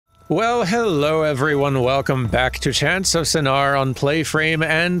Well, hello everyone. Welcome back to Chants of Sennaar on PlayFrame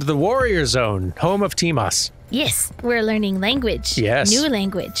and the Warrior Zone, home of Timas. Yes, we're learning language. Yes. New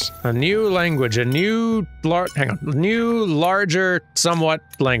language. A new language, a new, new, larger, somewhat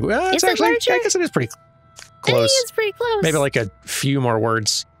language. Is it larger? I guess it is pretty close. I think it's pretty close. Maybe like a few more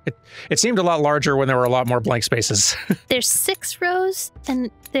words. It seemed a lot larger when there were a lot more blank spaces. There's 6 rows,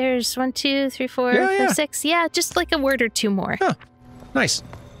 and there's 1, 2, 3, 4, Yeah, 5, yeah. 6. Yeah, just like a word or two more. Huh. Nice.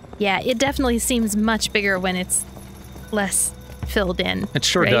 Yeah, it definitely seems much bigger when it's less filled in. It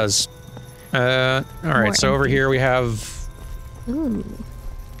sure right? does. All right, More so over empty. here we have... Ooh.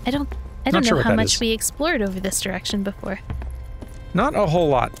 I don't Not sure know what how that much is. we explored over this direction before. Not a whole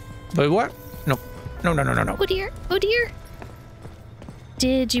lot. But what? No. No. Oh dear. Oh dear.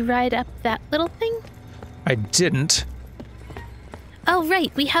 Did you ride up that little thing? I didn't. Oh,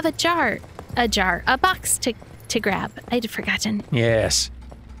 right. We have a box to grab. I'd forgotten. Yes.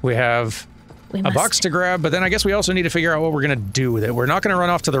 We have We a must. box to grab, but then I guess we also need to figure out what we're going to do with it. We're not going to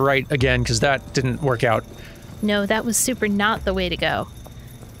run off to the right again because that didn't work out. No, that was super not the way to go.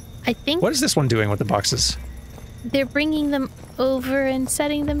 I think What is this one doing with the boxes? they're bringing them over and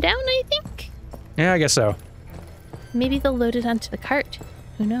setting them down, I think. Yeah, I guess so. Maybe they'll load it onto the cart.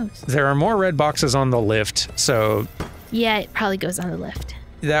 Who knows? There are more red boxes on the lift, so Yeah, it probably goes on the lift.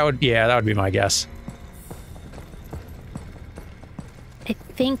 that would be my guess. I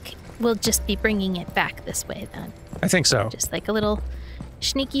think we'll just be bringing it back this way then. I think so. Just like a little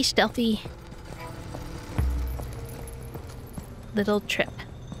sneaky, stealthy little trip.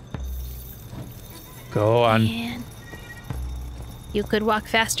 Go on. Man, you could walk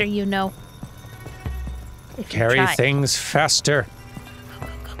faster, you know. If you Carry tried. things faster.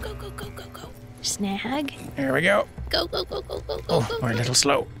 Go. Snag. There we go. Go. Oh, we're a little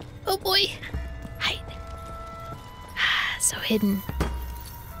slow. Oh boy. Hide. So hidden.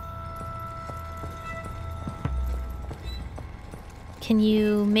 Can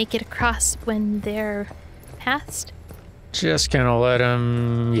you make it across when they're past? Just gonna let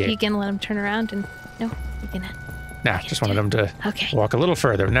him... Yeah. You gonna let them turn around and... No? You're gonna... Nah, just wanted him to Okay. walk a little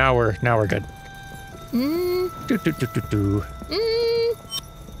further. Now we're good. Mm, Do. mm,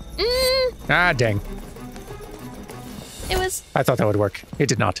 mm. Ah, dang. It was... I thought that would work. It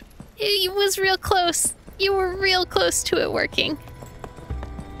did not. It was real close. You were real close to it working.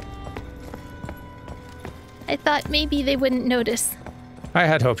 I thought maybe they wouldn't notice. I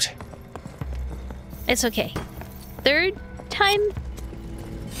had hoped. It's okay. Third time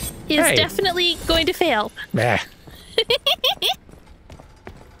is Hey. definitely going to fail. Meh.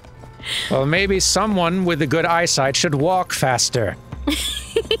 Well, maybe someone with a good eyesight should walk faster.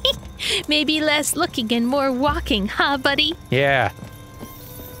 Maybe less looking and more walking, huh, buddy? Yeah.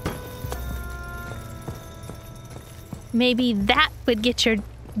 Maybe that would get your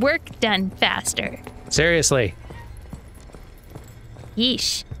work done faster. Seriously.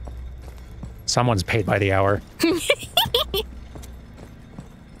 Yeesh. Someone's paid by the hour.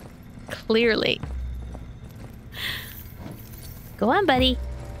 Clearly. Go on, buddy.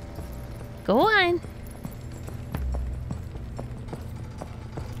 Go on.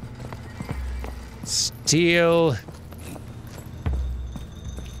 Steal.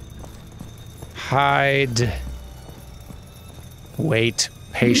 Hide. Wait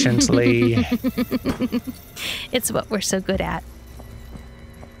patiently. It's what we're so good at.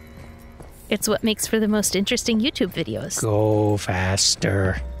 It's what makes for the most interesting YouTube videos. Go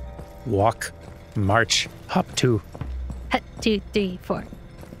faster. Walk. March. Hop 2. 1, 2, 3, 4. All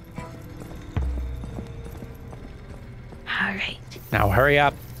right. Now hurry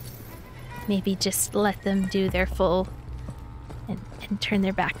up. Maybe just let them do their full and turn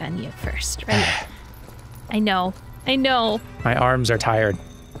their back on you first, right? I know. My arms are tired.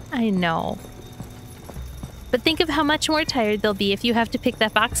 I know. But think of how much more tired they'll be if you have to pick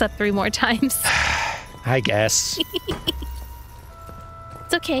that box up 3 more times. I guess.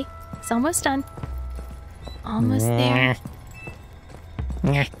 It's okay. It's almost done. Almost there.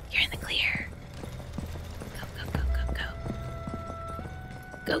 You're in the clear.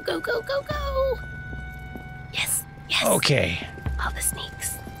 Go. Yes. Okay. All the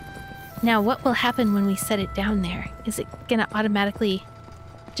sneaks. Now, what will happen when we set it down there? Is it gonna automatically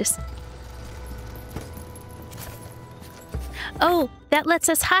just... Oh, that lets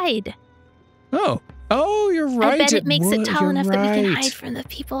us hide. Oh, you're right. I bet it makes it would. tall You're enough that we can right. hide from the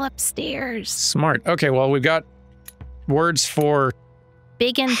people upstairs. Smart. Okay, well, we've got words for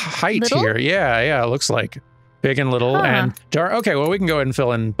Big and height little? here. Yeah, it looks like big and little Huh. and jar. Okay, well, we can go ahead and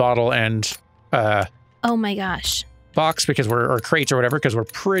fill in bottle and Oh my gosh. box because or crates or whatever because we're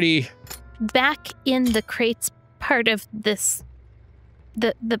pretty. Back in the crates part of this,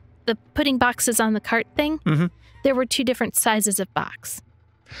 the the putting boxes on the cart thing, there were 2 different sizes of box.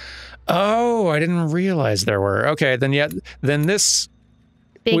 Oh, I didn't realize there were. Okay, then this...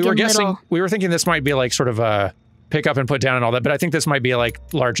 Big we were and guessing, little. we were thinking this might be like sort of a pick up and put down and all that, but I think this might be like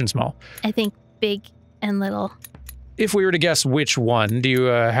large and small. I think big and little. If we were to guess which one, do you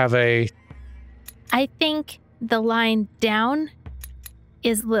have a... I think the line down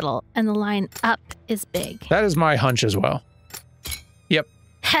is little and the line up is big. That is my hunch as well. Yep.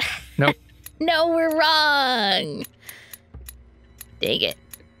 Nope. No, we're wrong. Dang it.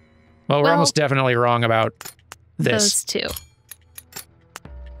 Well, we're almost definitely wrong about this. Those 2.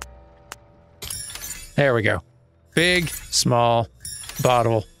 There we go. Big, small,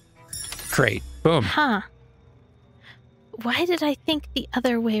 bottle, crate. Boom. Huh. Why did I think the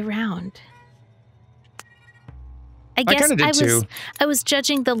other way round? I guess kinda did too. I was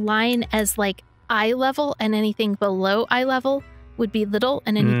judging the line as like eye level, and anything below eye level would be little,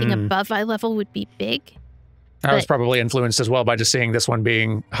 and anything above eye level would be big. I was probably influenced as well by just seeing this one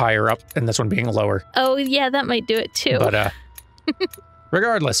being higher up and this one being lower. Oh, yeah, that might do it too. But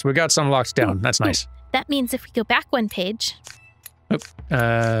regardless, we got some locked down. That's nice. That means if we go back 1 page... Oop.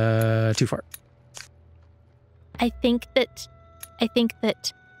 Too far. I think that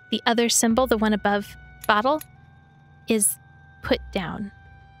the other symbol, the one above bottle, is put down.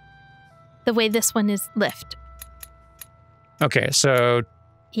 The way this one is lift. Okay, so...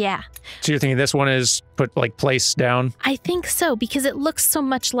 Yeah. So you're thinking this one is put, like, place down? I think so, because it looks so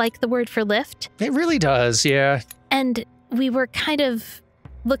much like the word for lift. It really does, yeah. And we were kind of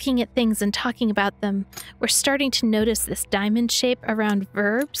looking at things and talking about them. We're starting to notice this diamond shape around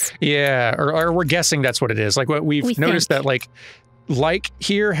verbs. Yeah, or we're guessing that's what it is. Like, what we've noticed that, like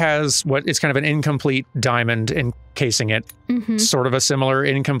here has what is kind of an incomplete diamond encasing it. Sort of a similar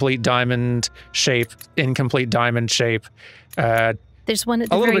incomplete diamond shape. There's one at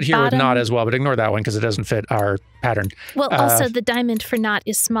the a little very bit here bottom. with knot as well, but ignore that one because it doesn't fit our pattern. Well, also the diamond for knot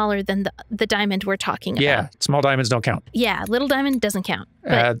is smaller than the diamond we're talking about. Yeah, small diamonds don't count. Yeah, little diamond doesn't count.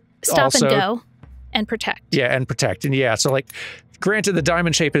 But stop also, and go and protect. Yeah, and protect. And yeah, so like, granted, the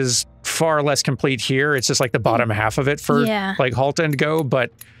diamond shape is far less complete here. It's just like the bottom half of it for like halt and go, but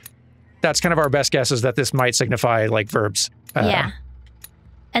that's kind of our best guess is that this might signify like verbs. Yeah.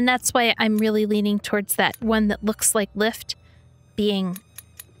 And that's why I'm really leaning towards that one that looks like lift being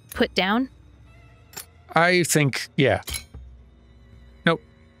put down. I think, yeah. Nope.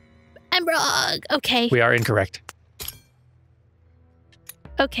 I'm wrong. Okay. We are incorrect.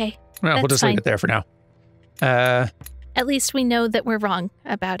 Okay. Well, we'll just leave it there for now. At least we know that we're wrong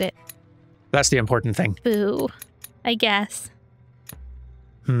about it. That's the important thing. Boo. I guess.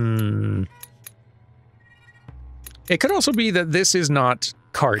 It could also be that this is not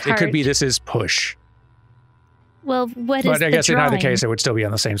cart. It could be this is push. Well, what is But I guess drawing? in either case, it would still be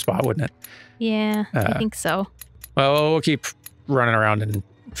on the same spot, wouldn't it? Yeah, I think so. Well, we'll keep running around and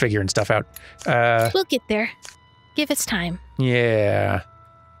figuring stuff out. We'll get there. Give us time. Yeah.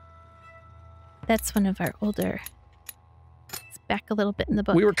 That's one of our older... It's back a little bit in the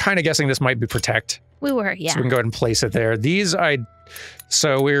book. We were kind of guessing this might be protect. We were, yeah. So we can go ahead and place it there.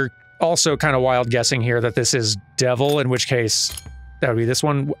 So we're also kind of wild guessing here that this is devil, in which case that would be this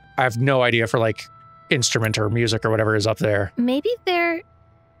one. I have no idea for like instrument or music or whatever is up there. Maybe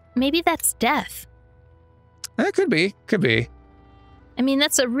that's death. That could be. I mean,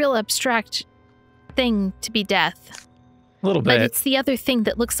 that's a real abstract thing to be death. A little bit. But it's the other thing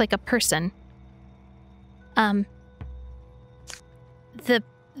that looks like a person.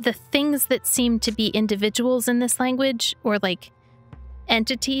 The things that seem to be individuals in this language, or like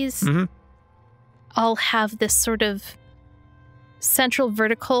entities, all have this sort of central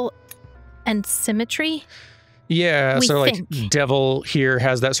vertical and symmetry. Yeah, we so think. like devil here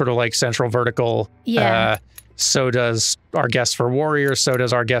has that sort of like central vertical. Yeah. So does our guess for warrior, so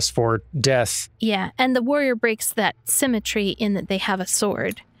does our guess for death. Yeah, and the warrior breaks that symmetry in that they have a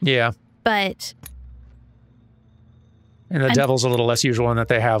sword. Yeah. But... And the devil's a little less usual in that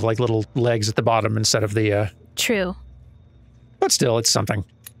they have like little legs at the bottom instead of the... True. But still, it's something.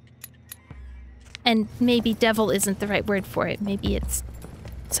 And maybe devil isn't the right word for it. Maybe it's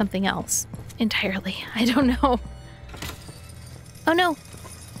something else entirely. I don't know. Oh, no.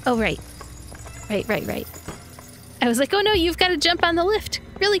 Oh, right. Right. I was like, oh, no, you've got to jump on the lift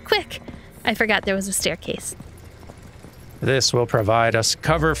really quick. I forgot there was a staircase. This will provide us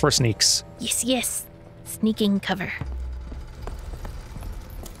cover for sneaks. Yes. Sneaking cover.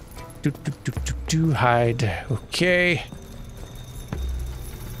 Hide. Okay.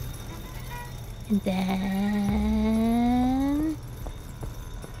 And then...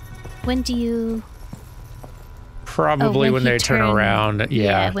 When do you... Probably when they turn around.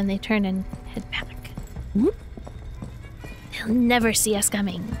 Yeah. When they turn and head back. Whoop. They'll never see us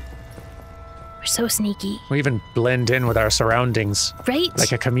coming. We're so sneaky. We even blend in with our surroundings. Right?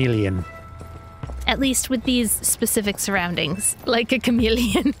 Like a chameleon. At least with these specific surroundings. Like a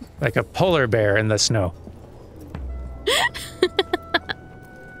chameleon. Like a polar bear in the snow.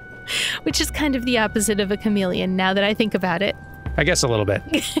 Which is kind of the opposite of a chameleon, now that I think about it. I guess a little bit.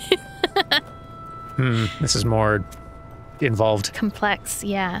 This is more involved. Complex,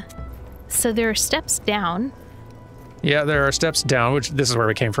 yeah. So there are steps down. Yeah, there are steps down, which this is where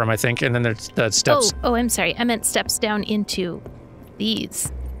we came from, I think. And then there's the steps... Oh, I'm sorry. I meant steps down into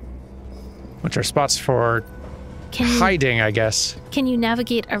these. Which are spots for hiding, I guess. Can you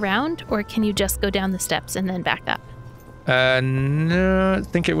navigate around, or can you just go down the steps and then back up? No, I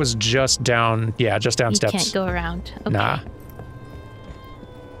think it was just down. Yeah, just down steps. You can't go around. Okay. Nah.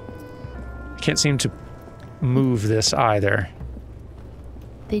 I can't seem to move this either.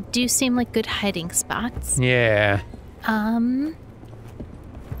 They do seem like good hiding spots. Yeah.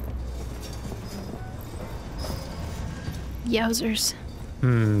 Yowzers.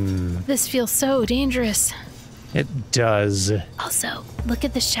 This feels so dangerous. It does. Also, look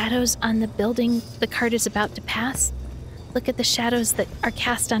at the shadows on the building the cart is about to pass. Look at the shadows that are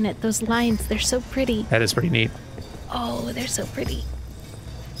cast on it. Those lines, they're so pretty. That is pretty neat. Oh, they're so pretty.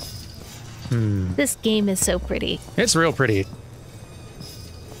 This game is so pretty. It's real pretty.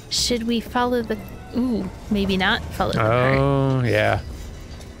 Should we follow the... Ooh, maybe not follow the cart. Oh, yeah.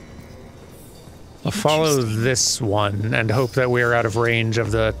 I'll follow this one and hope that we're out of range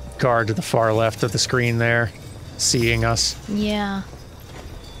of the guard to the far left of the screen there, seeing us. Yeah.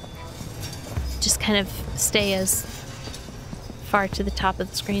 Just kind of stay as far to the top of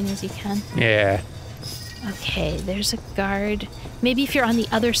the screen as you can. Yeah. Okay, there's a guard. Maybe if you're on the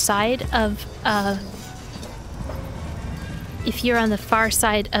other side of, if you're on the far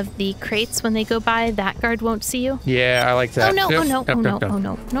side of the crates when they go by, that guard won't see you. Yeah, I like that. Oh no, Yep, oh no, yep, oh no, yep, yep. oh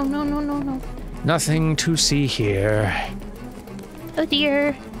no, no, no, no, no, no. Nothing to see here. Oh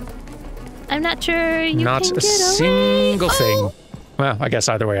dear. I'm not sure you Not can a get away. single thing. Oh! Well, I guess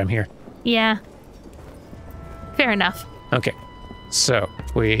either way I'm here. Yeah. Fair enough. Okay. So,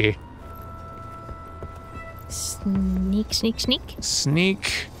 we Sneak, sneak, sneak.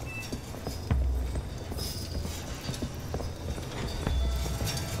 sneak.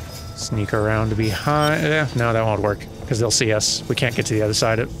 Sneak around behind. No, that won't work because they'll see us. We can't get to the other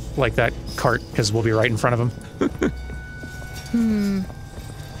side of like that cart because we'll be right in front of them.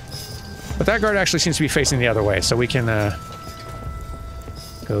 But that guard actually seems to be facing the other way, so we can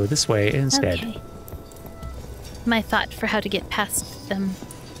go this way instead. Okay. My thought for how to get past them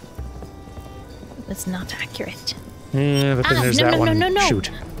was not accurate. Yeah, but then there's no, that no, one. no, no, no.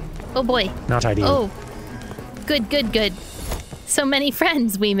 Shoot. Oh boy. Not ideal. Oh. Good, good, good. So many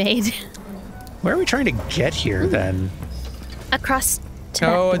friends we made. Where are we trying to get here then? Across to Oh,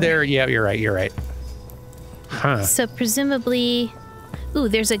 that door. there. Yeah, you're right. You're right. Huh. So presumably, ooh,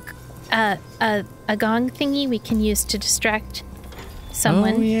 there's a gong thingy we can use to distract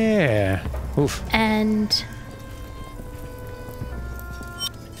someone. Oh, yeah. Oof. And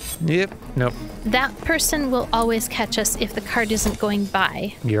Yep. Nope. that person will always catch us if the cart isn't going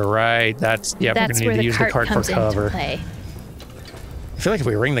by. You're right. That's, yeah, That's we're where going to need to the use the cart cart for comes into cover. play. I feel like if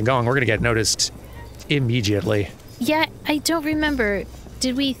we ring the gong, we're going to get noticed immediately. Yeah, I don't remember.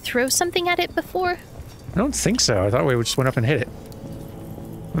 Did we throw something at it before? I don't think so. I thought we just went up and hit it.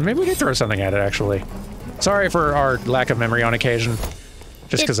 Well, maybe we did throw something at it, actually. Sorry for our lack of memory on occasion.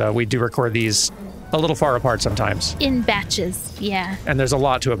 Just because we do record these a little far apart sometimes. In batches, yeah. And there's a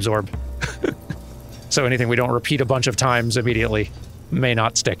lot to absorb. So anything we don't repeat a bunch of times immediately may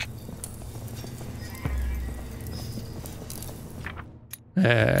not stick.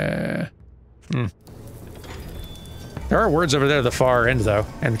 There are words over there at the far end, though,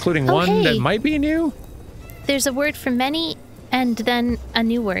 including one hey. that might be new. There's a word for many, and then a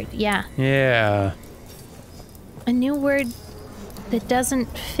new word, yeah. Yeah. A new word that doesn't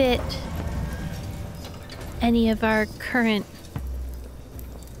fit any of our current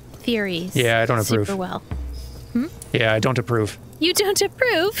theories. Yeah, I don't approve. Super well. Yeah, I don't approve. You don't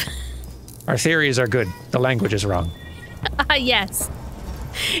approve? Our theories are good. The language is wrong. Ah, yes.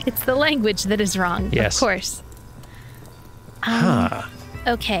 It's the language that is wrong, Yes. of course. Huh.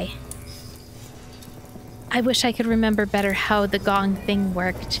 Okay. I wish I could remember better how the gong thing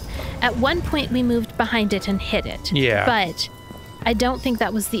worked. At one point, we moved behind it and hit it. Yeah. But I don't think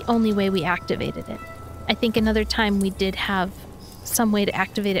that was the only way we activated it. I think another time we did have some way to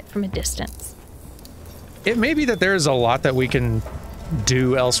activate it from a distance. It may be that there's a lot that we can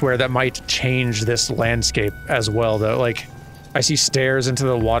do elsewhere that might change this landscape as well, though. Like, I see stairs into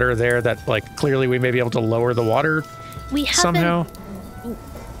the water there that, like, clearly we may be able to lower the water somehow.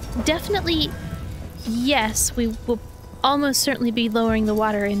 Definitely, yes, we will almost certainly be lowering the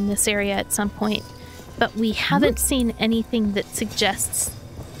water in this area at some point, but we haven't seen anything that suggests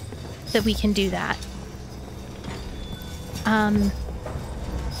that we can do that.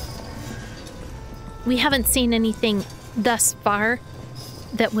 We haven't seen anything thus far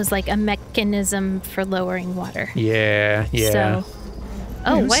that was like a mechanism for lowering water. Yeah. So,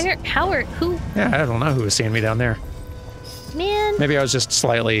 who? Yeah, I don't know who was seeing me down there. Man. Maybe I was just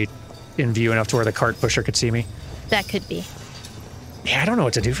slightly in view enough to where the cart pusher could see me. That could be. Yeah, I don't know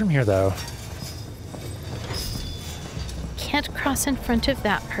what to do from here, though. Can't cross in front of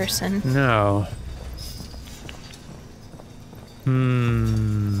that person. No.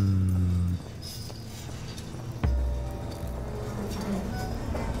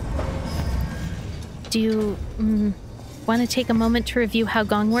 Do you want to take a moment to review how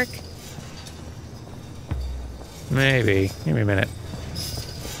gong work? Maybe. Give me a minute.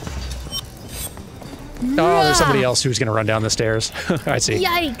 Oh, there's somebody else who's going to run down the stairs. I see.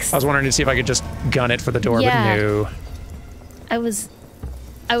 Yikes. I was wondering to see if I could just gun it for the door, but no. I was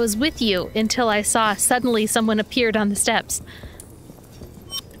with you until I saw suddenly someone appeared on the steps.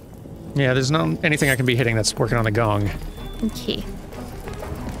 Yeah, there's not anything I can be hitting that's working on the gong. Okay.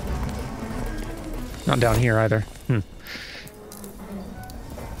 Not down here either.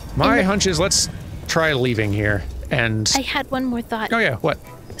 My hunch is let's try leaving here. And I had one more thought. Oh yeah, what?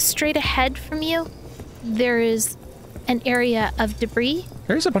 Straight ahead from you, there is an area of debris.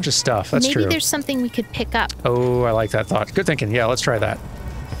 There's a bunch of stuff. That's true. Maybe there's something we could pick up. Oh, I like that thought. Good thinking. Yeah, let's try that.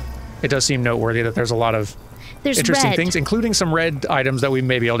 It does seem noteworthy that there's a lot of interesting things, including some red items that we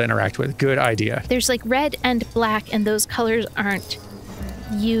may be able to interact with. Good idea. There's like red and black, and those colors aren't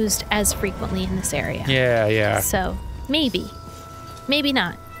used as frequently in this area. Yeah. So maybe. Maybe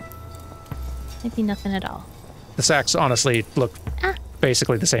not. Maybe nothing at all. The sacks honestly look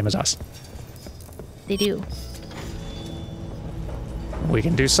basically the same as us. They do. We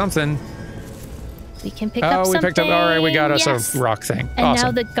can do something. We can pick up something. Oh, we picked up. All right, we got us a rock thing. And awesome.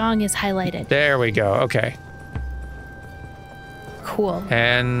 now the gong is highlighted. There we go. Okay. Cool.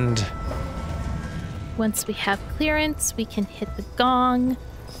 And once we have clearance, we can hit the gong.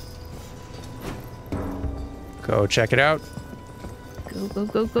 Go check it out.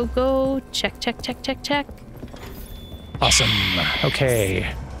 Go. Check. Awesome.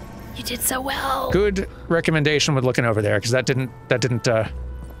 Okay. You did so well. Good recommendation with looking over there, because that didn't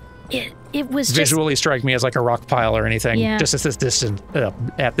it was visually strike me as like a rock pile or anything. Yeah. Just at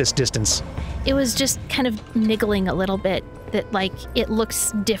this distance. It was just kind of niggling a little bit that like it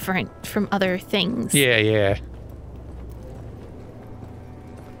looks different from other things. Yeah.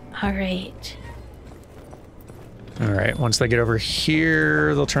 All right. Once they get over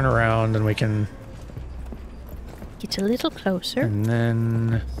here, they'll turn around and we can get a little closer. And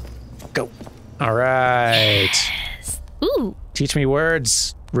then go. All right. Yes. Ooh. Teach me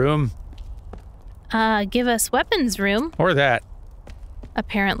words. Room. Give us weapons room. Or that.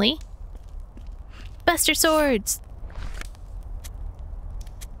 Apparently. Buster swords.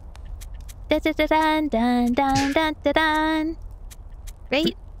 Dun.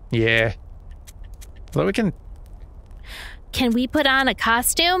 Right? Yeah. Well, we can. Can we put on a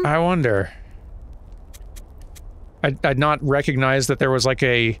costume? I wonder. I'd not recognize that there was like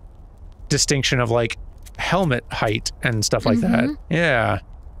a distinction of like helmet height and stuff like that. Yeah.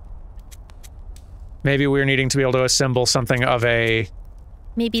 Maybe we're needing to be able to assemble something of a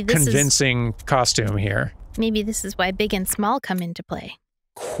convincing costume here. Maybe this is why big and small come into play.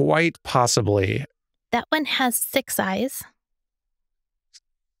 Quite possibly. That one has 6 eyes.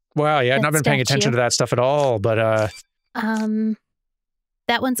 Wow, yeah, I've not been paying attention to that stuff at all, but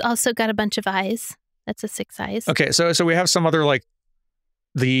that one's also got a bunch of eyes. That's a 6 eyes. Okay, so we have some other like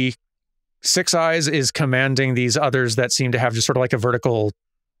the 6 eyes is commanding these others that seem to have just sort of like a vertical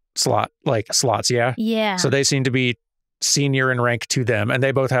slots, yeah? Yeah. So they seem to be senior in rank to them, and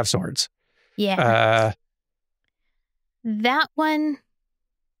they both have swords. Yeah. That one.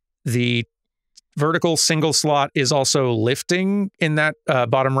 The vertical single slot is also lifting in that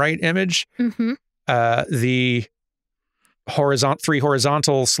bottom right image. The 3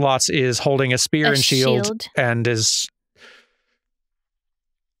 horizontal slots is holding a spear and shield and is.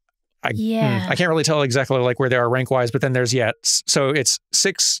 I can't really tell exactly like where they are rank wise, but then there's so it's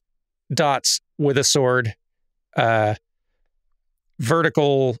 6 dots with a sword,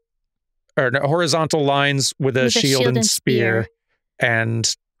 vertical or no, horizontal lines with a shield and spear,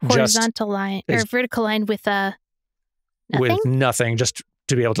 and horizontal line or vertical line with a Nothing? with nothing, just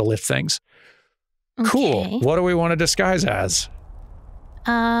to be able to lift things. Okay. Cool. What do we want to disguise as?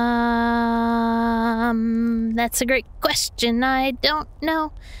 That's a great question. I don't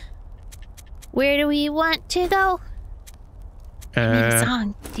know. Where do we want to go? I made a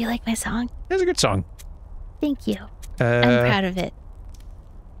song. Do you like my song? It's a good song. Thank you. I'm proud of it.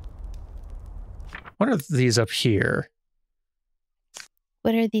 What are these up here?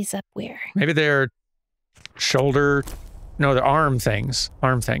 What are these up where? Maybe they're shoulder... No, they're arm things.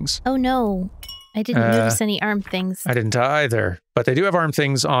 Arm things. Oh, no. I didn't notice any arm things. I didn't either. But they do have arm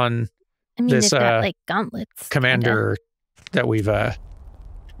things on I mean, this they've got, like, gauntlets. commander that we've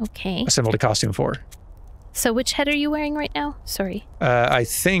Okay. assembled a costume for. So which head are you wearing right now? Sorry. I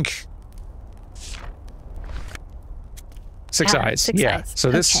think... Six eyes. Six yeah. eyes.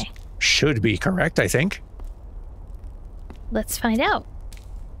 So this Okay. should be correct, I think. Let's find out.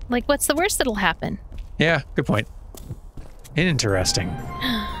 Like, what's the worst that'll happen? Yeah, good point. Interesting.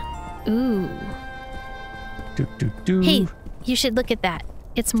 Ooh. Do. Hey, you should look at that.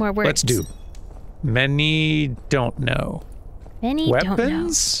 It's more words. Let's do. Many don't know. Many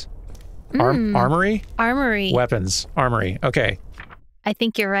Weapons? don't know. Armory? Armory. Weapons. Armory. Okay. I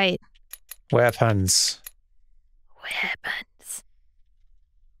think you're right. Weapons. Weapons.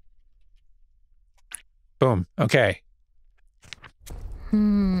 Boom. Okay.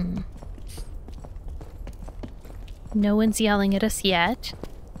 No one's yelling at us yet.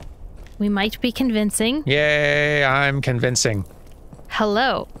 We might be convincing. Yay, I'm convincing.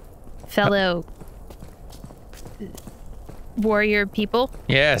 Hello, fellow warrior people.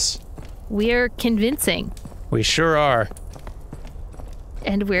 Yes, We're convincing. we sure are.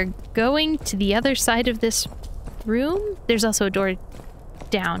 And we're going to the other side of this room. There's also a door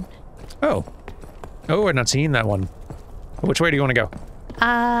down. Oh. Oh, I've not seen that one. Which way do you want to go?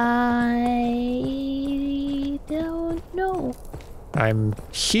 I don't know. I'm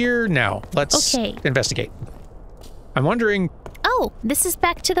here now. Let's investigate. I'm wondering... Oh, this is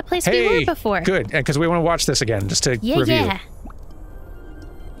back to the place we Hey, were before. good, because we want to watch this again, just to review. Yeah.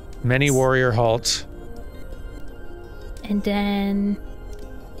 Many warrior halt. And then...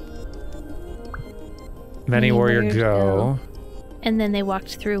 Many warrior go. And then they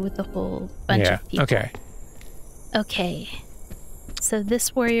walked through with the whole bunch of people. Okay. Okay. So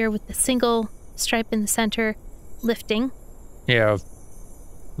this warrior with the single stripe in the center, lifting. Yeah.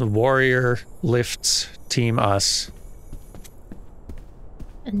 The warrior lifts team us.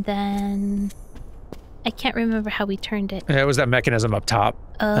 And then... I can't remember how we turned it. It was that mechanism up top.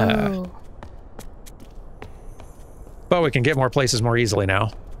 Oh. But we can get more places more easily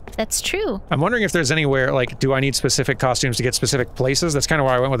now. That's true. I'm wondering if there's anywhere, like, do I need specific costumes to get specific places? That's kind of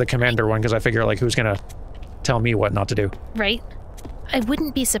why I went with the commander one, because I figure, like, who's going to tell me what not to do? Right? I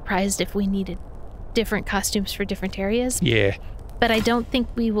wouldn't be surprised if we needed different costumes for different areas. Yeah. But I don't think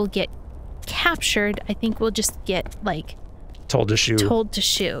we will get captured. I think we'll just get, like... Told to shoe. Told to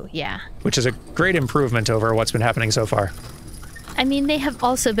shoe, yeah. Which is a great improvement over what's been happening so far. I mean, they have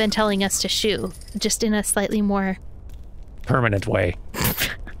also been telling us to shoe, just in a slightly more... Permanent way.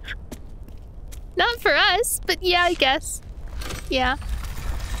 Not for us, but yeah, I guess. Yeah.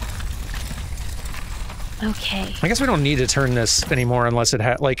 Okay. I guess we don't need to turn this anymore unless it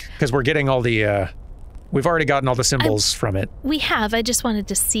like, because we're getting all the, we've already gotten all the symbols from it. We have. I just wanted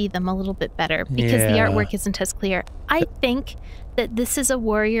to see them a little bit better because the artwork isn't as clear. I think that this is a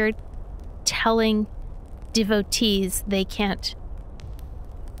warrior telling devotees they can't.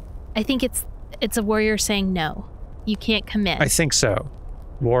 I think it's a warrior saying no. You can't come in. I think so.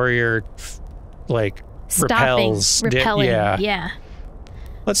 Warrior, like, Stopping, repels. repelling. Yeah. Yeah.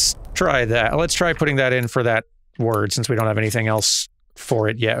 Let's try that. Let's try putting that in for that word since we don't have anything else for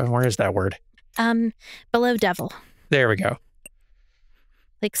it yet. Where is that word? Below devil. There we go.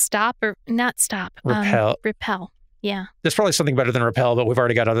 Like stop or not stop. Repel. Repel. Yeah. There's probably something better than repel, but we've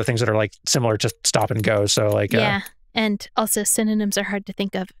already got other things that are like similar to stop and go. So like, yeah. And also synonyms are hard to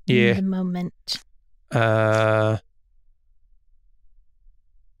think of in the moment.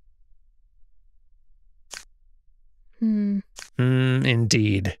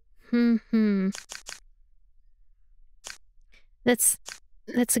 Indeed. That's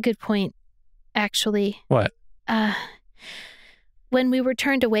a good point, actually. What? When we were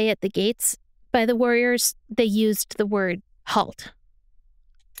turned away at the gates by the warriors, they used the word halt.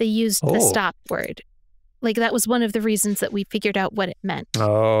 They used the stop word. Like, that was one of the reasons that we figured out what it meant.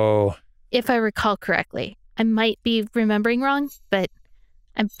 Oh. If I recall correctly. I might be remembering wrong, but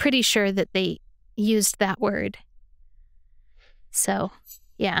I'm pretty sure that they used that word. So,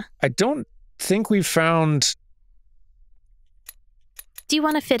 yeah. I don't think we've found... Do you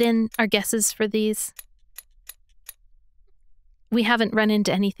want to fit in our guesses for these? We haven't run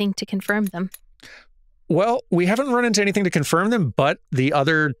into anything to confirm them. Well, we haven't run into anything to confirm them, but the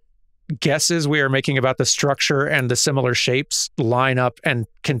other guesses we are making about the structure and the similar shapes line up and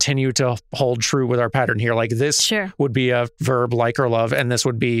continue to hold true with our pattern here. Like this would be a verb, like or love, and this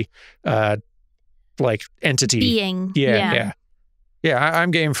would be like entity. Being. Yeah.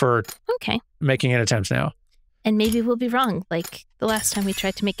 I'm game for making an attempt now. And maybe we'll be wrong, like the last time we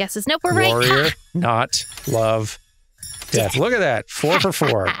tried to make guesses. Nope, we're right. Warrior, not love, death. Look at that. 4 for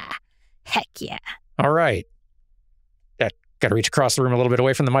 4. Heck yeah. All right. Got to reach across the room a little bit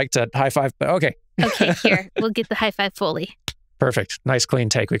away from the mic to high five. Okay. Okay, here. We'll get the high five fully. Perfect. Nice clean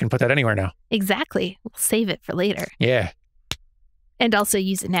take. We can put that anywhere now. Exactly. We'll save it for later. Yeah. And also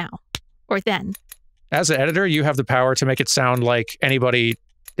use it now or then. As an editor, you have the power to make it sound like anybody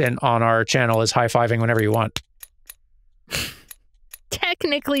on our channel is high-fiving whenever you want.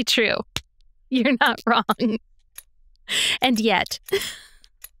 Technically true. You're not wrong. And yet,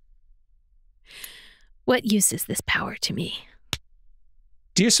 what use is this power to me?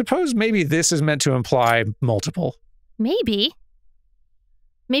 Do you suppose maybe this is meant to imply multiple? Maybe.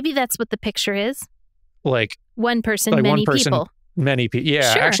 Maybe that's what the picture is. Like one person, like many one person, people. Many people.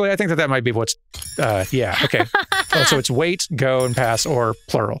 Yeah, sure. Actually, I think that might be what's, yeah, okay. So it's wait, go, and pass, or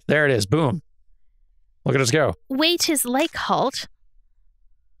plural. There it is. Boom. Look at us go. Wait is like halt.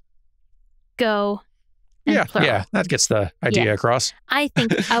 Go and plural. Yeah, that gets the idea across. I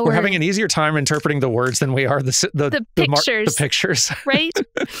think we're having an easier time interpreting the words than we are the pictures. The pictures. Right?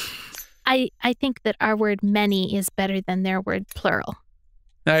 I think that our word many is better than their word plural.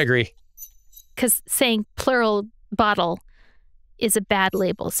 I agree. Because saying plural bottle is a bad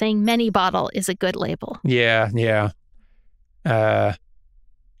label. Saying many bottle is a good label. Yeah. I'm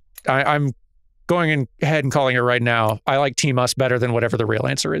going ahead and calling it right now. I like Team Us better than whatever the real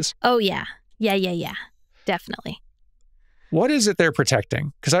answer is. Oh, yeah. Yeah. Definitely. What is it they're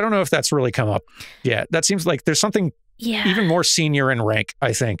protecting? Because I don't know if that's really come up yet. That seems like there's something even more senior in rank,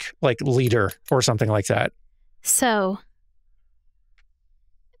 I think, like leader or something like that. So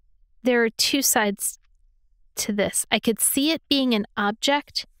there are two sides to this. I could see it being an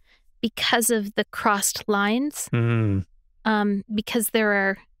object because of the crossed lines, because there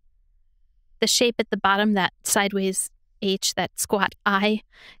are the shape at the bottom, that sideways H, that squat I,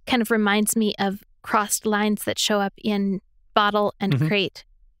 kind of reminds me of crossed lines that show up in bottle and crate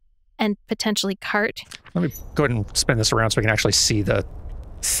and potentially cart. Let me go ahead and spin this around so we can actually see the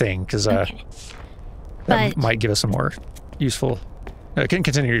thing, because that might give us some more useful... can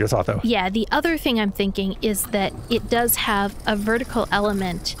continue your thought, though. Yeah, the other thing I'm thinking is that it does have a vertical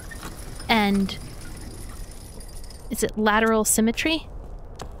element and... Is it lateral symmetry?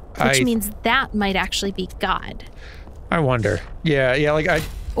 Which means that might actually be God. I wonder. Yeah, like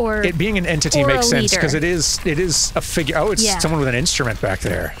or it being an entity makes sense because it is a figure. Oh, it's someone with an instrument back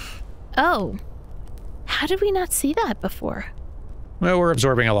there. Oh. How did we not see that before? Well, we're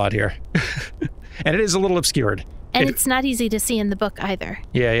absorbing a lot here. And it is a little obscured. And it's not easy to see in the book either.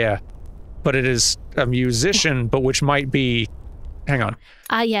 Yeah. But it is a musician, but which might be... Hang on.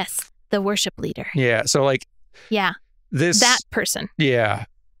 Yes. The worship leader. Yeah, so like... Yeah. That person. Yeah.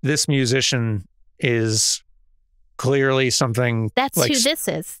 This musician is clearly something... That's like who this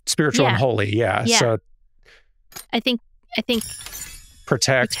is. Spiritual and holy, yeah. So I think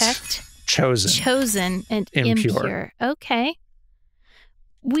protect, chosen, and impure. Okay.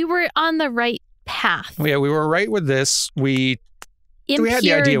 We were on the right path. Yeah, we were right with this. We had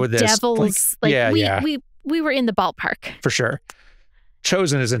the idea with this. Devils. We were in the ballpark. For sure.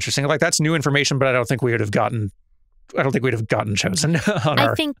 Chosen is interesting. Like, that's new information, but I don't think we'd have gotten chosen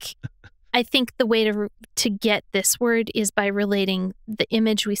on I think the way to get this word is by relating the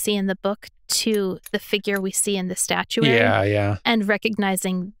image we see in the book to the figure we see in the statuary. Yeah. And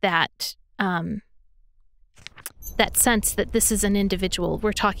recognizing that that sense that this is an individual.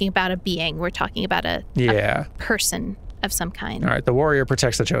 We're talking about a being. We're talking about a person of some kind. All right. The warrior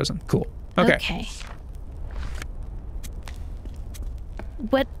protects the chosen. Cool. Okay.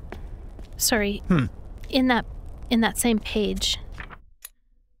 What? Sorry. In that same page.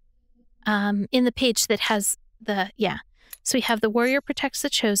 In the page that has so we have the warrior protects the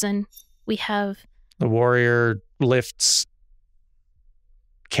chosen. We have the warrior lifts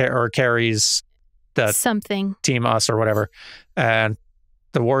or carries the something Team Us or whatever, and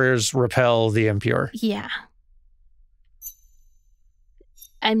the warriors repel the impure. Yeah,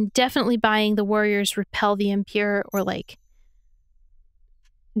 I'm definitely buying the warriors repel the impure, or like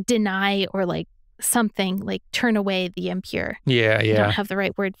deny, or like something like turn away the impure. Yeah. I don't have the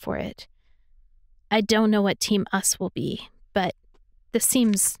right word for it. I don't know what Team Us will be, but this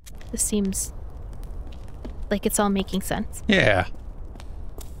seems Like it's all making sense. Yeah.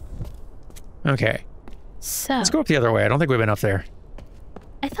 Okay. So Let's go up the other way. I don't think we've been up there.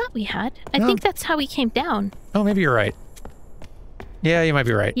 I thought we had. I No. think that's how we came down. Oh, maybe you're right. Yeah, you might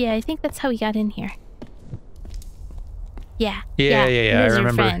be right. Yeah, I think that's how we got in here. Yeah. Yeah.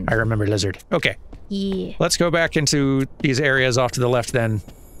 Lizard friend. I remember lizard. Okay. Yeah. Let's go back into these areas off to the left then.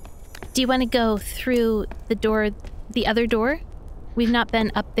 Do you want to go through the door, the other door? We've not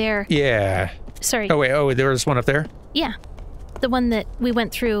been up there. Yeah. Sorry. Oh, wait. Oh, there was one up there? Yeah. The one that we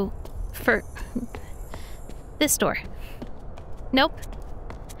went through for this door. Nope.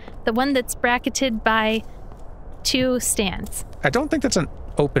 The one that's bracketed by 2 stands. I don't think that's an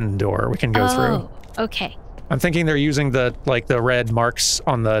open door we can go through. Oh, okay. I'm thinking they're using the red marks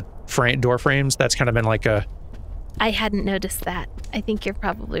on the door frames. That's kind of been like a... I hadn't noticed that. I think you're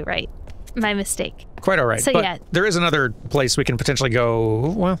probably right. My mistake. Quite all right. So, but yeah. there is another place we can potentially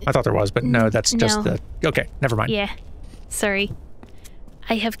go. Well, I thought there was, but no, that's just No. the... Okay, never mind. Yeah. Sorry.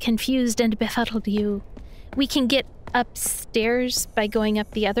 I have confused and befuddled you. We can get upstairs by going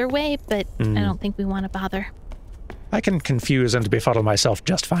up the other way, but I don't think we want to bother. I can confuse and befuddle myself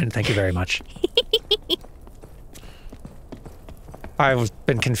just fine, thank you very much. I've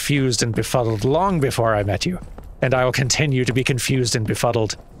been confused and befuddled long before I met you, and I will continue to be confused and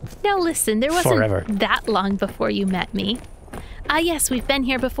befuddled. Now listen, there wasn't Forever. that long before you met me. Ah yes, we've been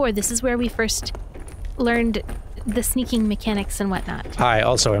here before. This is where we first learned the sneaking mechanics and whatnot. I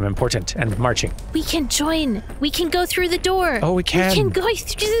also am important and marching. We can join. We can go through the door. Oh, we can. We can go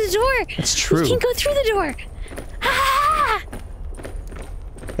through the door. It's true. We can go through the door. Ah!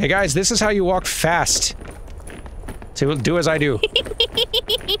 Hey guys, this is how you walk fast. So do as I do.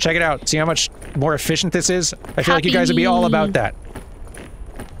 Check it out. See how much more efficient this is? I feel like you guys would be all about that.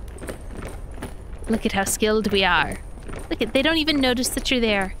 Look at how skilled we are. Look at, they don't even notice that you're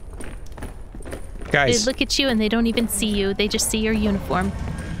there. Guys. They look at you and they don't even see you. They just see your uniform.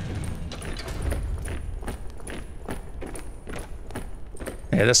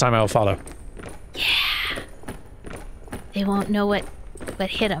 Yeah, this time I will follow. They won't know what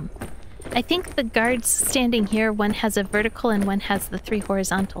hit them. I think the guards standing here, one has a vertical and one has the 3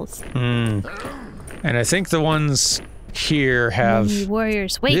 horizontals. And I think the ones here have... Many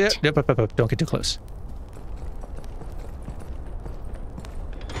warriors. Wait. Yep. Don't get too close.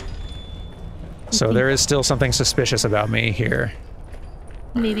 So there is still something suspicious about me here.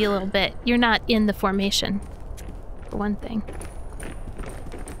 Maybe a little bit. You're not in the formation, for one thing.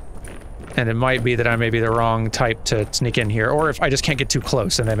 And it might be that I may be the wrong type to sneak in here, or if I just can't get too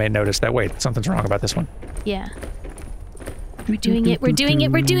close and they may notice that, wait, something's wrong about this one. Yeah. We're doing it, we're doing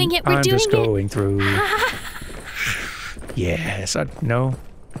it, we're doing it, we're I'm doing just it. going through. Yes. No.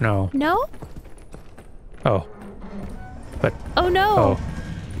 No? Oh. But... Oh no. Oh.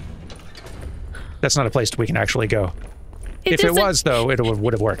 That's not a place we can actually go. If it was, though, it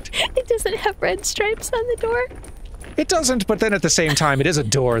would have worked. It doesn't have red stripes on the door. It doesn't, but then at the same time, it is a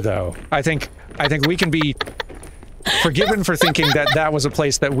door, though. I think we can be forgiven for thinking that that was a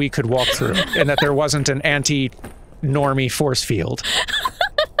place that we could walk through, and that there wasn't an anti-normie force field.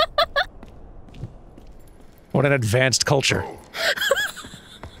 What an advanced culture.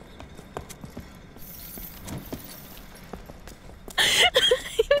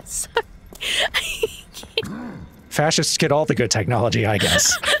 I'm sorry. Fascists get all the good technology, I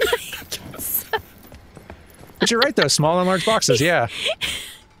guess. But you're right, though. Small and large boxes, yeah.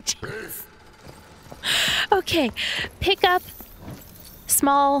 Okay, pick up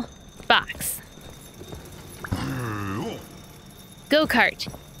small box. Go-kart.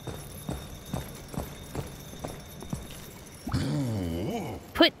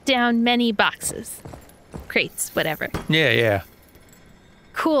 Put down many boxes. Crates, whatever. Yeah.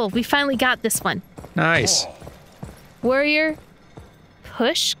 Cool, we finally got this one. Nice. Warrior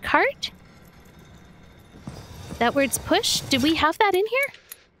push cart? That word's push? Did we have that in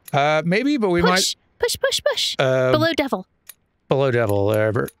here? Maybe, but we might... Push. Below devil. Below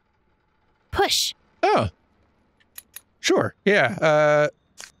devil, Push. Oh. Sure, yeah.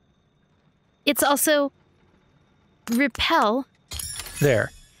 It's also repel.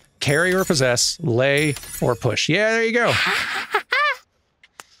 There. Carry or possess, lay or push. Yeah, there you go.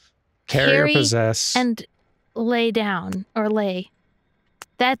 Carry or possess. And lay down or lay.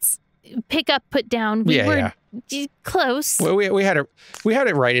 That's pick up, put down. We were close. Well, we had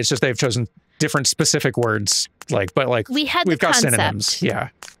it right. It's just they've chosen different specific words. We've got synonyms. Yeah.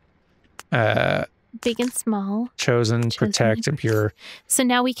 Big and small. Chosen, protect, impure. So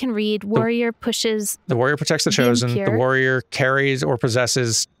now we can read warrior pushes. The warrior protects the chosen. Impure. The warrior carries or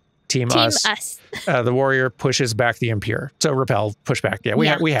possesses team us. The warrior pushes back the impure. So repel, push back. Yeah,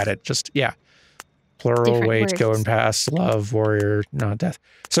 we had it. Just, yeah. Plural, different wait, words. go and pass, love, warrior, not death.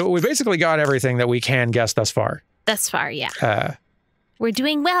 So we basically got everything that we can guess thus far. Thus far, yeah. We're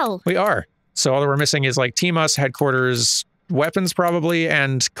doing well. We are. So all that we're missing is like team us, headquarters, weapons probably,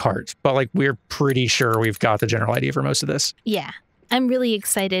 and cart. But like we're pretty sure we've got the general idea for most of this. Yeah. I'm really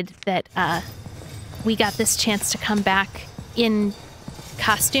excited that we got this chance to come back in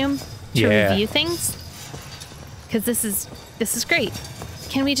costume to review things. Because this is great.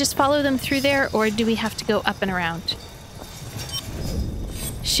 Can we just follow them through there, or do we have to go up and around?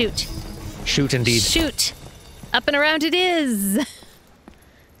 Shoot. Shoot indeed. Shoot. Up and around it is.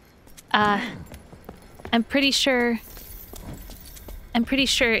 I'm pretty sure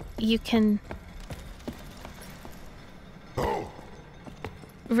you can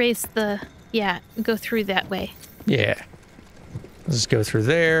raise go through that way. Yeah. Let's just go through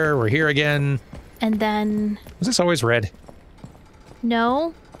there. We're here again. And then... Was this always red?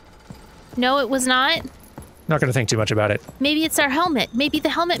 No. No, it was not. Not going to think too much about it. Maybe it's our helmet. Maybe the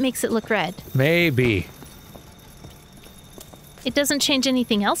helmet makes it look red. Maybe. It doesn't change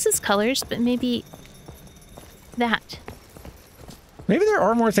anything else's colors, but maybe that. Maybe there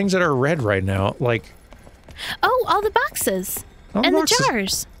are more things that are red right now, like... Oh, all the boxes. All and boxes. the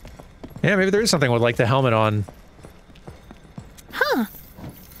jars. Yeah, maybe there is something with like the helmet on. Huh.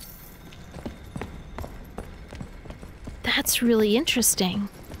 That's really interesting.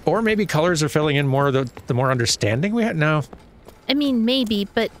 Or maybe colors are filling in more of the more understanding we had. No. I mean, maybe,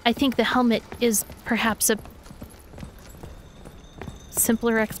 but I think the helmet is perhaps a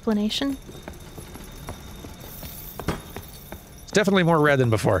simpler explanation. It's definitely more red than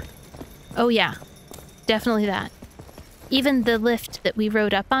before. Oh, yeah. Definitely that. Even the lift that we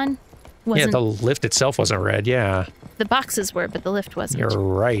rode up on wasn't... Yeah, the lift itself wasn't red, yeah. The boxes were, but the lift wasn't. You're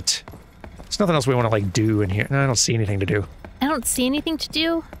right. There's nothing else we want to, like, do in here. No, I don't see anything to do. I don't see anything to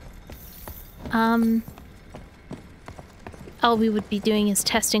do. All we would be doing is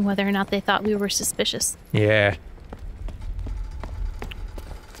testing whether or not they thought we were suspicious. Yeah.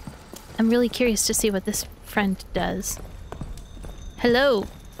 I'm really curious to see what this friend does. Hello,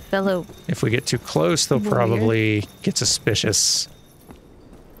 fellow. If we get too close, they'll probably get suspicious.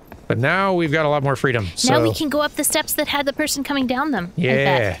 But now we've got a lot more freedom. So now we can go up the steps that had the person coming down them.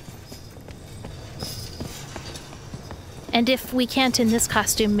 yeah. And if we can't in this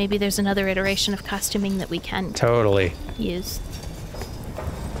costume, maybe there's another iteration of costuming that we can Totally. use.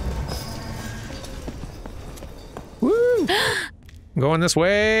 Woo! Going this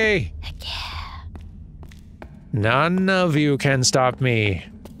way. Heck yeah. None of you can stop me.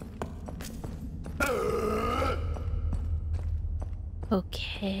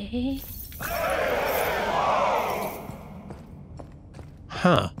 Okay.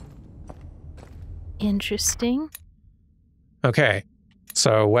 Huh. Interesting. Okay.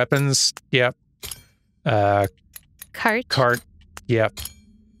 So weapons, yep. Cart. Yep.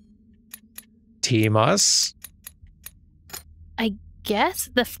 Team us. I guess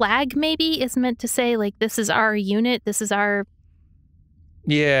the flag maybe is meant to say, like, this is our unit, this is our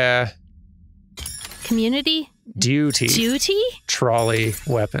Yeah. community. Duty. Duty? Trolley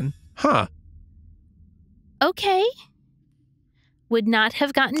weapon. Huh. Okay. Would not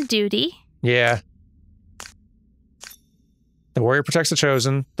have gotten duty. Yeah. The warrior protects the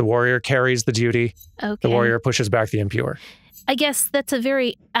chosen. The warrior carries the duty. Okay. The warrior pushes back the impure. I guess that's a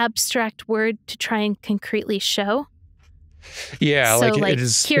very abstract word to try and concretely show. Yeah, So, like it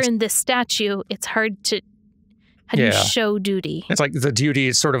is. here in this statue, it's hard to... How do you show duty? It's like the duty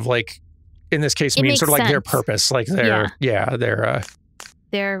is sort of like, in this case, It means makes sort of like their sense. purpose. Like their,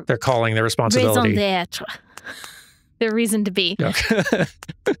 Their their calling, their raison responsibility. d'être. Their reason to be. Okay.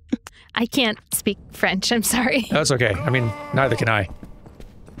 I can't speak French, I'm sorry. That's okay. I mean, neither can I.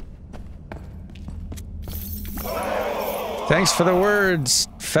 Thanks for the words,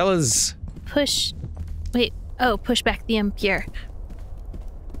 fellas. Push... Wait. Oh, push back the impure.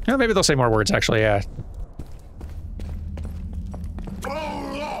 Oh, maybe they'll say more words, actually, yeah.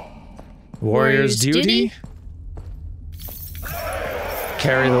 Warrior's duty?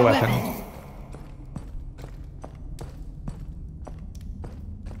 Carry the weapon.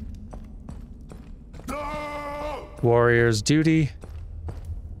 Warrior's duty.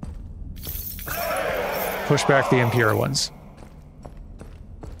 Push back the impure ones.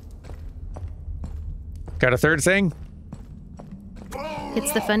 Got a third thing?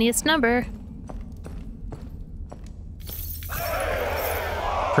 It's the funniest number.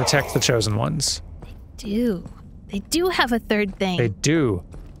 Protect the chosen ones. They do have a third thing. They do.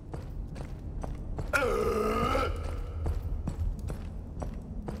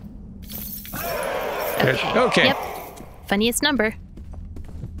 Okay. Okay. Yep. Funniest number.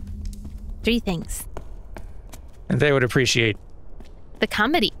 3 things. And they would appreciate the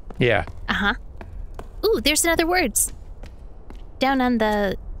comedy. Yeah. Uh-huh. Ooh, there's another words. Down on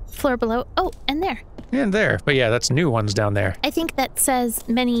the floor below. Oh, and there. And there. But yeah, that's new ones down there. I think that says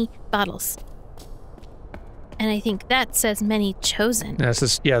many bottles. And I think that says many chosen. This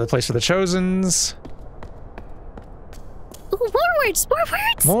is, yeah, the place for the chosens. Ooh, more words, more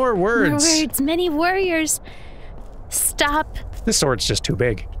words. More words. More words, many warriors. Stop. This sword's just too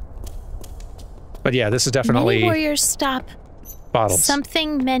big. But yeah, this is definitely... Many warriors stop. Bottles.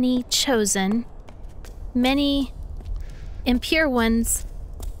 Something many chosen. Many impure ones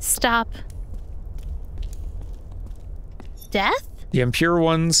stop. Death? The impure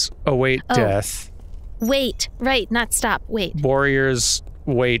ones await death. Wait. Right, not stop. Wait. Warriors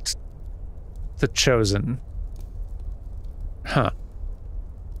wait the chosen. Huh.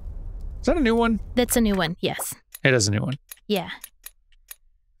 Is that a new one? That's a new one, yes. It is a new one. Yeah.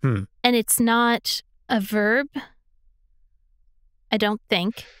 Hmm. And it's not a verb, I don't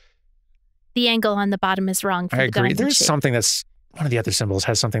think. The angle on the bottom is wrong for I the agree. diamond There's shape. something that's... One of the other symbols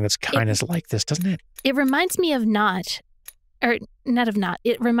has something that's kind of like this, doesn't it? It reminds me of not. Or not of not.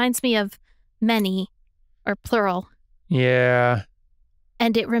 It reminds me of many, or plural. Yeah.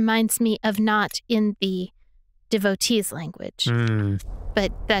 And it reminds me of not in the devotees language.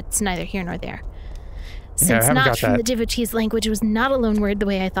 But that's neither here nor there. Since not from the devotees language was not a loan word the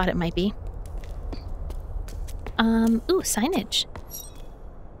way I thought it might be. Ooh, signage.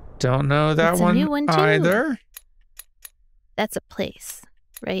 Don't know that one, new one too. either. That's a place,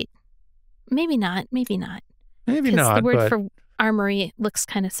 right? Maybe not, maybe not. Maybe not, the word but... for armory looks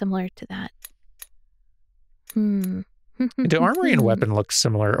kind of similar to that. Do armory and weapon look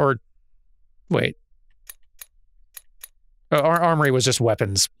similar? Or, wait. Our armory was just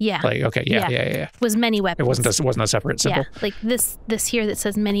weapons. Yeah. Like, okay, yeah. Was many weapons. It wasn't a separate symbol. Yeah, like this here that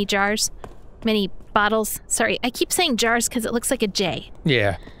says many jars, many bottles. Sorry, I keep saying jars because it looks like a J.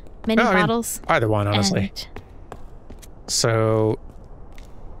 Yeah. Many bottles. Either one, honestly. So...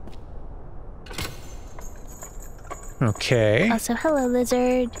 Okay. Also, hello,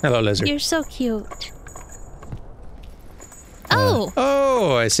 lizard. Hello, lizard. You're so cute. Oh!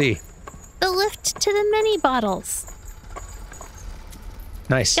 Oh, I see. The lift to the many bottles.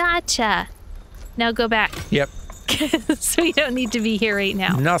 Nice. Gotcha. Now go back. Yep. So you don't need to be here right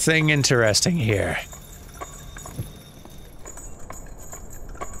now. Nothing interesting here.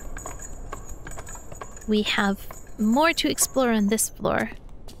 We have more to explore on this floor.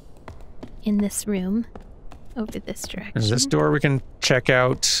 In this room. Over this direction. Is this door we can check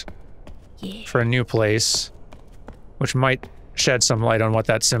out for a new place, which might shed some light on what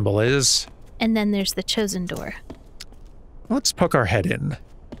that symbol is. And then there's the chosen door. Let's poke our head in.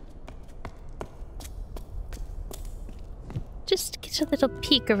 Just get a little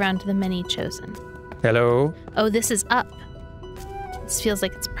peek around the many chosen. Hello? Oh, this is up. This feels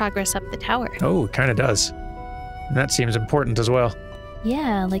like it's progress up the tower. Oh, it kind of does. And that seems important as well.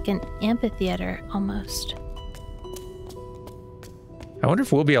 Yeah, like an amphitheater almost. I wonder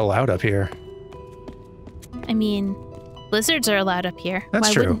if we'll be allowed up here. I mean, lizards are allowed up here. That's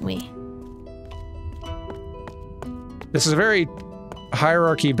Why true. wouldn't we? This is a very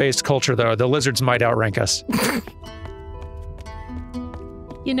hierarchy-based culture, though. The lizards might outrank us.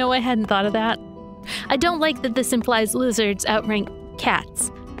 You know, I hadn't thought of that. I don't like that this implies lizards outrank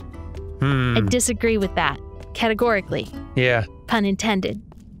cats. I disagree with that, categorically. Yeah. Pun intended.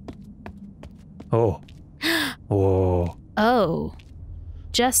 Oh. Whoa. Oh.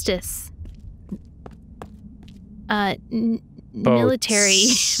 Justice. Military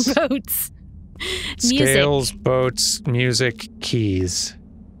boats. Scales, boats, music, keys.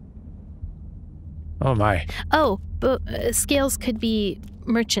 Oh my. Oh, scales could be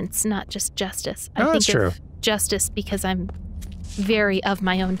merchants, not just justice. I think that's true. of justice because I'm very of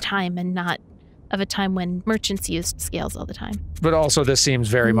my own time and not of a time when merchants used scales all the time. But also this seems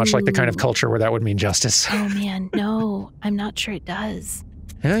very much like the kind of culture where that would mean justice. Oh man, no, I'm not sure it does.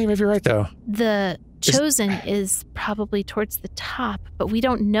 Yeah, you may be right though. The chosen is probably towards the top, but we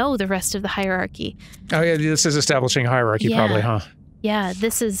don't know the rest of the hierarchy. Oh yeah, this is establishing hierarchy probably, huh? Yeah,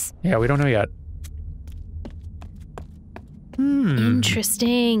 this is... Yeah, we don't know yet.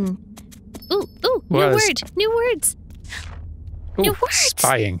 Interesting. Ooh, new word, new words. Ooh, New words.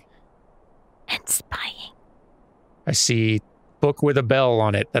 Spying. And spying. I see book with a bell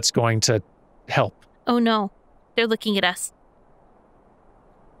on it. That's going to help. Oh no, they're looking at us.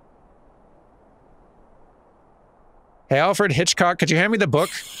 Hey, Alfred Hitchcock, could you hand me the book?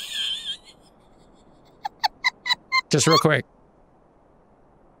 Just real quick.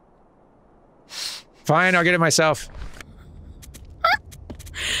 Fine, I'll get it myself.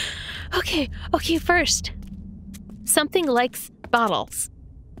 Okay, first. Something likes bottles.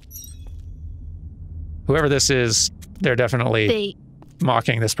 Whoever this is, they're definitely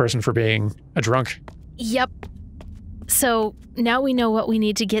mocking this person for being a drunk. Yep. So now we know what we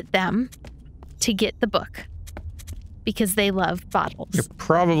need to get them to get the book. Because they love bottles. You're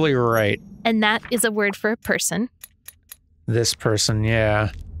probably right. And that is a word for a person. This person,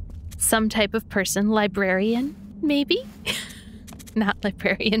 yeah. Some type of person. Librarian, maybe? Not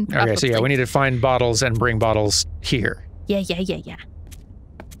librarian, probably. Okay, so yeah, we need to find bottles and bring bottles here. Yeah.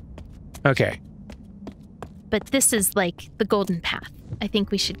 Okay. But this is like the golden path. I think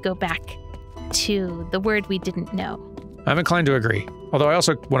we should go back to the word we didn't know. I'm inclined to agree. Although I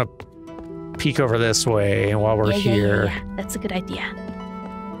also want to peek over this way while we're here. Yeah. That's a good idea.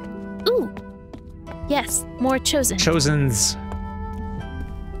 Ooh. Yes, more chosen. Chosens.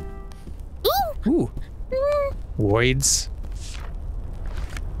 Ooh. Voids.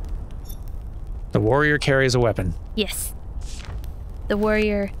 The warrior carries a weapon. Yes. The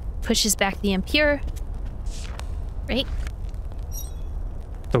warrior pushes back the impure. Right?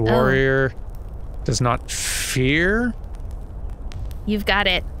 The warrior does not fear? You've got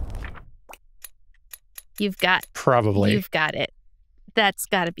it. Probably. You've got it. That's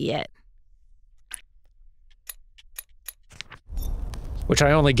got to be it. Which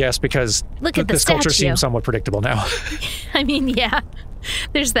I only guess because this culture seems somewhat predictable now. I mean, yeah.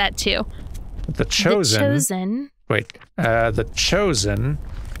 There's that too. The chosen. Wait. The chosen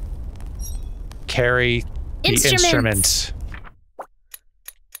carry the instrument.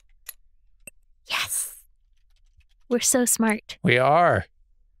 Yes. We're so smart. We are.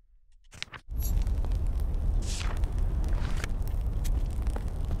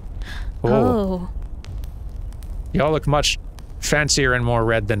 Oh. Y'all look much fancier and more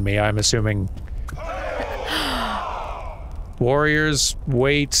red than me, I'm assuming. Warriors,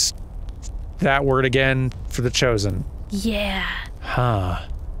 wait. That word again for the chosen. Yeah. Huh.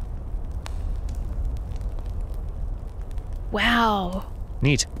 Wow.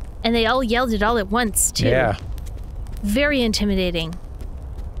 Neat. And they all yelled it all at once, too. Yeah. Very intimidating.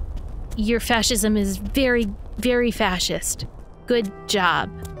 Your fascism is very, very fascist. Good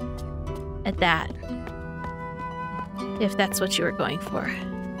job at that. If that's what you were going for.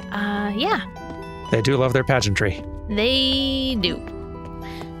 Yeah. They do love their pageantry. They do.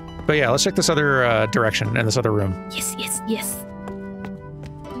 But yeah, let's check this other direction and this other room. Yes.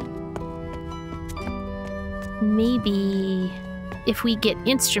 Maybe if we get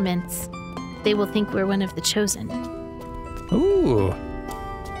instruments, they will think we're one of the chosen. Ooh.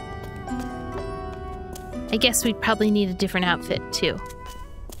 I guess we'd probably need a different outfit, too.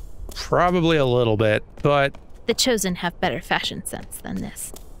 Probably a little bit, but... The chosen have better fashion sense than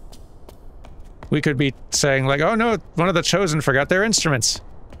this. We could be saying, like, oh no, one of the chosen forgot their instruments.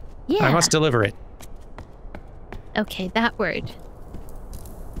 Yeah. I must deliver it. Okay, that word.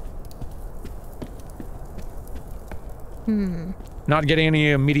 Not getting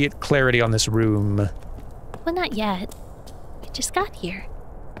any immediate clarity on this room. Well, not yet. We just got here.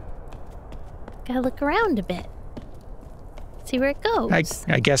 Gotta look around a bit. See where it goes.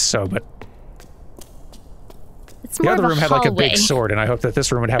 I guess so, but... It's the more other of room had like a big sword, and I hope that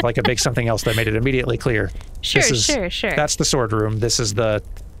this room would have like a big something else that made it immediately clear. Sure. That's the sword room. This is the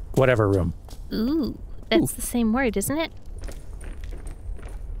whatever room. Ooh, that's the same word, isn't it?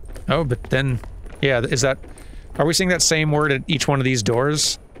 Oh, but then, yeah, is that... Are we seeing that same word at each one of these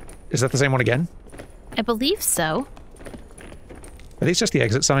doors? Is that the same one again? I believe so. Are these just the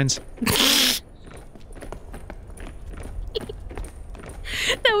exit signs?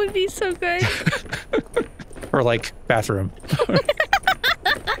 That would be so good. Or like, bathroom.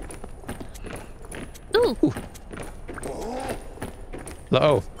 Ooh.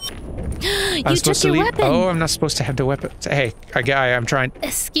 Oh. You took your weapon. Oh, I'm not supposed to have the weapon. Hey, I'm trying.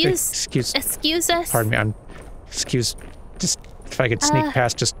 Excuse us. Pardon me. Just if I could sneak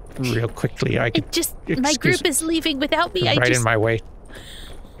past just real quickly, I could. My group is leaving without me. Right in my way.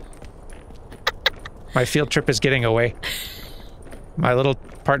 My field trip is getting away. My little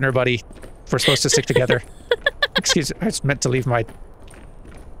partner buddy. We're supposed to stick together. Excuse me. I was meant to leave my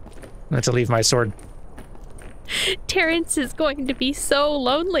sword. Terrence is going to be so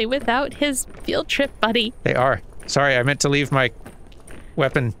lonely without his field trip buddy. They are. Sorry, I meant to leave my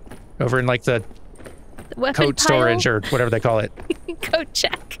weapon over in like the weapon coat pile? storage or whatever they call it. Coat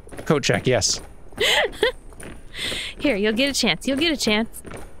check. Coat check, yes. Here, you'll get a chance.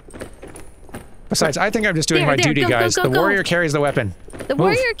 Besides, I think I'm just doing my duty, guys. The warrior carries the weapon. The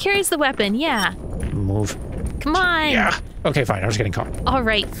warrior carries the weapon, yeah. Move. Come on. Yeah. Okay, fine. I was getting caught. All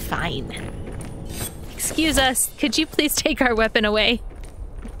right, fine. Excuse us. Could you please take our weapon away?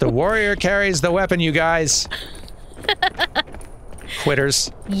 The warrior carries the weapon, you guys.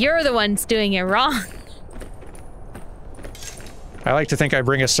 Quitters. You're the ones doing it wrong. I like to think I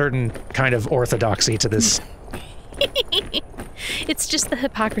bring a certain kind of orthodoxy to this. It's just the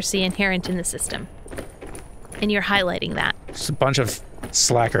hypocrisy inherent in the system. And you're highlighting that. It's a bunch of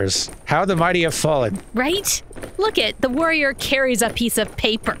slackers. How the mighty have fallen. Right? Look it, the warrior carries a piece of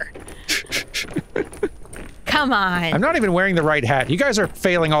paper. Come on. I'm not even wearing the right hat. You guys are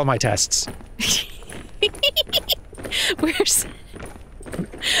failing all my tests.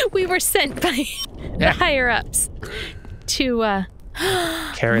 We were sent by the higher-ups to,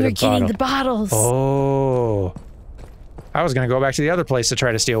 carry the bottle. We're getting the bottles. Oh. I was gonna go back to the other place to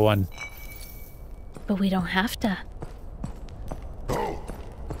try to steal one. But we don't have to.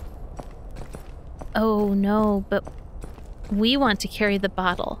 Oh, no, but we want to carry the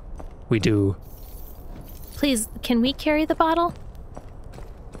bottle. We do. Please, can we carry the bottle?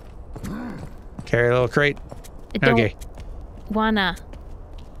 Carry a little crate. I don't Okay. wanna.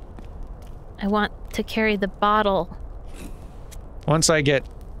 I want to carry the bottle. Once I get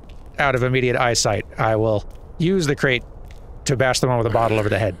out of immediate eyesight, I will use the crate to bash the one with a bottle over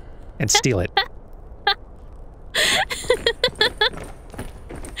the head and steal it.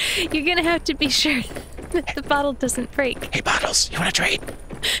 You're gonna have to be sure that the bottle doesn't break. Hey, Bottles, you want to trade?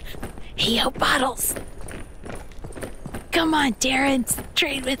 Hey, yo, Bottles. Come on, Darren,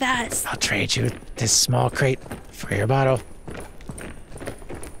 trade with us. I'll trade you this small crate for your bottle.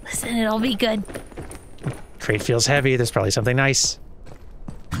 Listen, it'll be good. Crate feels heavy. There's probably something nice.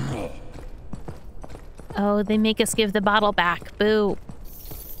 Oh, they make us give the bottle back. Boo.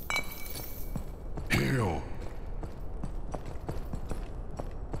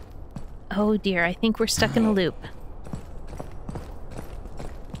 Oh dear, I think we're stuck in a loop.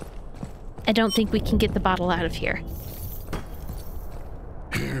 I don't think we can get the bottle out of here.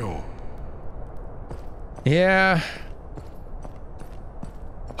 Yeah.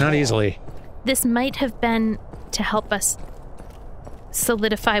 Not easily. This might have been to help us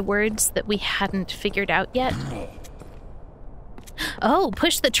solidify words that we hadn't figured out yet. Oh,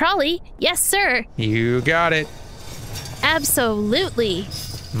 push the trolley. Yes, sir. You got it. Absolutely.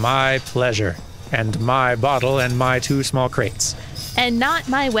 My pleasure. And my bottle and my 2 small crates. And not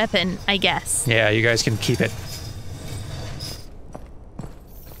my weapon, I guess. Yeah, you guys can keep it.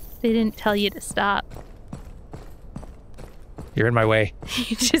 They didn't tell you to stop. You're in my way.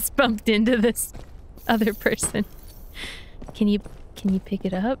 You just bumped into this other person. Can you pick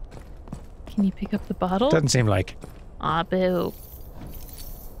it up? Can you pick up the bottle? Doesn't seem like. Aw, boo.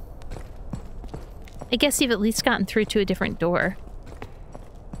 I guess you've at least gotten through to a different door.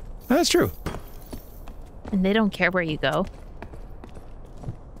 That's true. And they don't care where you go.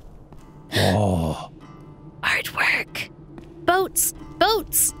 Oh. Artwork. Boats.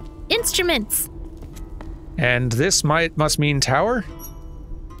 Boats. Instruments. And this must mean tower?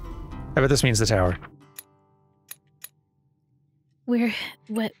 I bet this means the tower.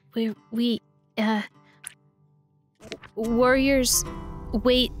 Warriors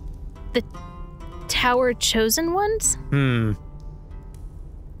wait the tower chosen ones?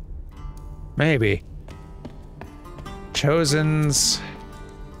 Maybe. Chosens.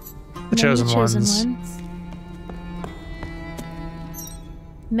 The Many chosen ones.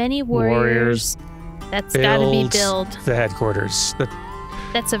 Many warriors. That's gotta be build. The headquarters.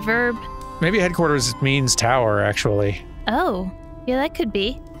 That's a verb. Maybe headquarters means tower, actually. Oh, yeah, that could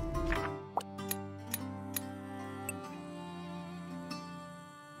be.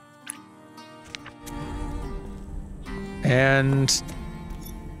 And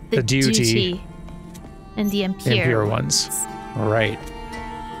the duty. And the impure. Impure ones. Right.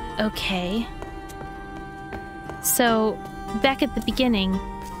 Okay. So, back at the beginning,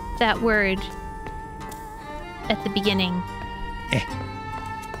 that word at the beginning,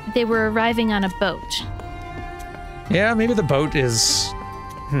 they were arriving on a boat. Yeah, maybe the boat is...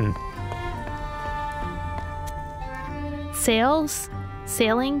 Sails?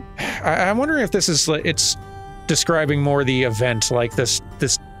 Sailing? I'm wondering if this is... It's describing more the event, like this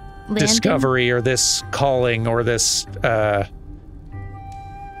Landing? discovery or this calling or this...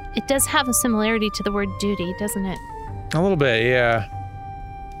 It does have a similarity to the word duty, doesn't it? A little bit, yeah.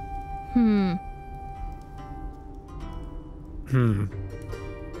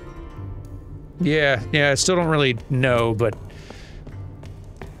 Yeah, I still don't really know, but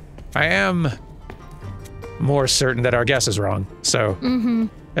I am more certain that our guess is wrong, so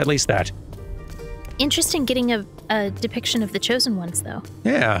at least that. Interesting getting a depiction of the chosen ones, though.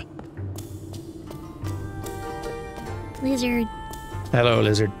 Yeah. Lizard. Hello,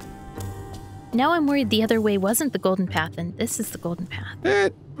 lizard. Now I'm worried the other way wasn't the golden path and this is the golden path.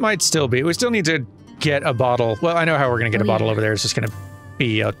 It might still be. We still need to get a bottle. Well, I know how we're going to get a bottle yeah. over there. It's just going to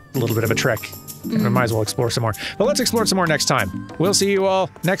be a little bit of a trick. We might as well explore some more. But let's explore some more next time. We'll see you all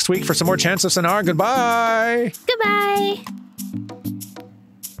next week for some more Chants of Sennaar. Goodbye! Goodbye!